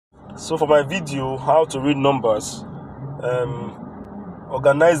So for my video, how to read numbers,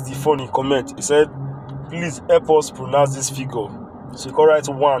 Organize the funny comment. He said, please help us pronounce this figure. So you can write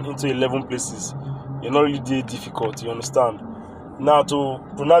 1 into 11 places. You're not really difficult, you understand? Now to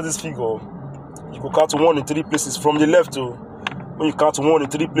pronounce this figure, you go count 1 in 3 places from the left. To when you count 1 in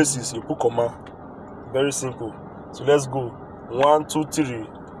 3 places, you put comma. Very simple. So let's go. 1, 2, 3,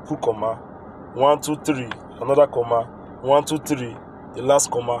 put comma. 1, 2, 3, another comma. 1, 2, 3, the last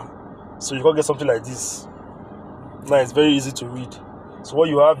comma. So you can get something like this. Now it's very easy to read. So what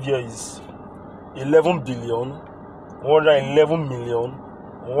you have here is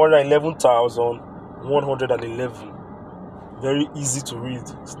 11,111,111,111. Very easy to read.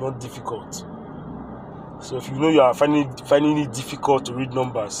 It's not difficult. So if you know you are finding it difficult to read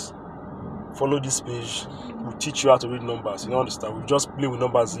numbers, follow this page. We'll teach you how to read numbers. You understand? We just play with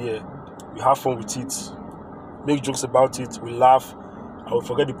numbers here. We have fun with it. Make jokes about it. We laugh. I will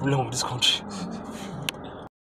forget the problem of this country.